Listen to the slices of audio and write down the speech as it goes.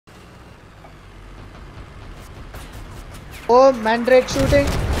Oh, Mandrake shooting.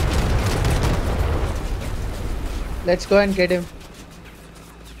 Let's go and get him.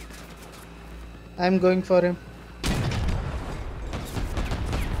 I'm going for him.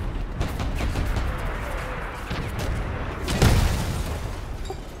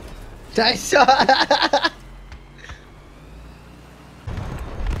 Nice shot.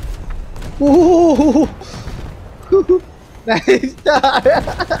 Ooh. Nice shot.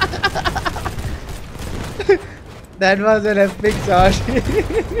 That was an epic shot.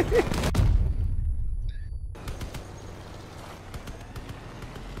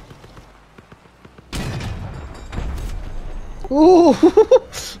 Ooh.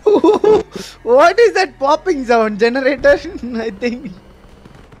 What is that popping sound? Generator? I think.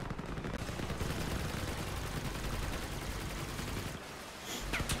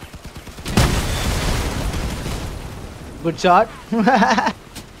 Good shot.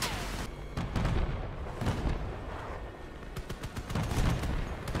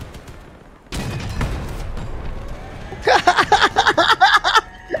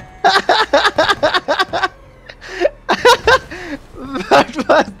 What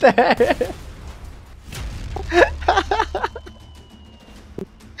was that?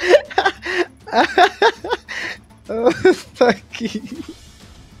 Oh, fucking.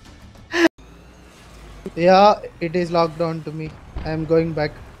 Yeah, it is locked on to me. I am going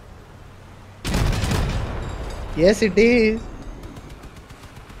back. Yes, it is.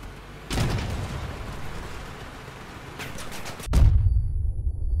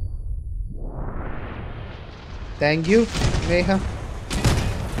 Thank you, Meha.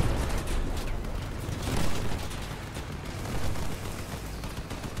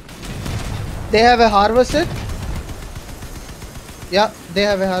 They have a harvester? Yeah, they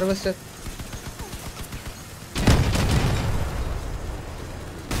have a harvester.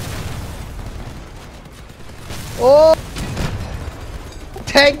 Oh!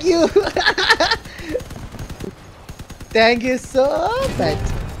 Thank you! Thank you so much!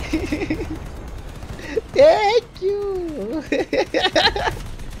 Thank you!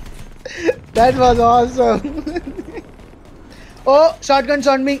 That was awesome! Oh! Shotguns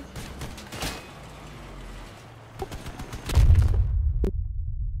on me!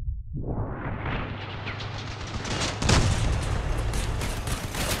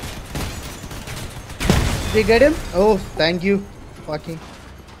 Did you get him? Oh, thank you. Fucking.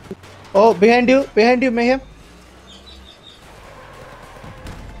 Oh, behind you, Mayhem.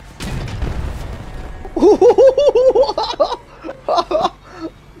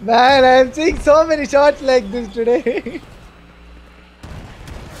 Man, I'm seeing so many shots like this today.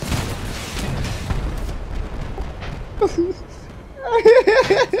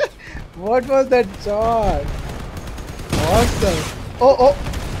 What was that shot? Awesome. Oh.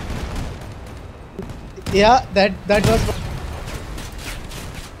 Yeah, that was.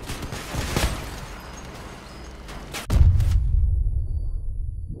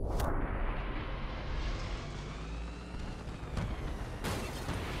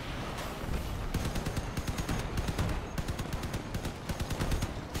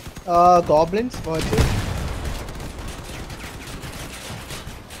 Goblins, watch it.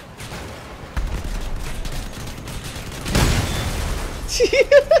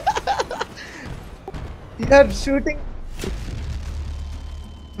 You are shooting.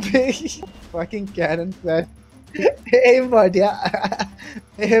 Fucking cannon flash. Aimbot, yeah.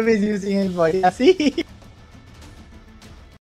 Aim is using aimbot. Yeah, see?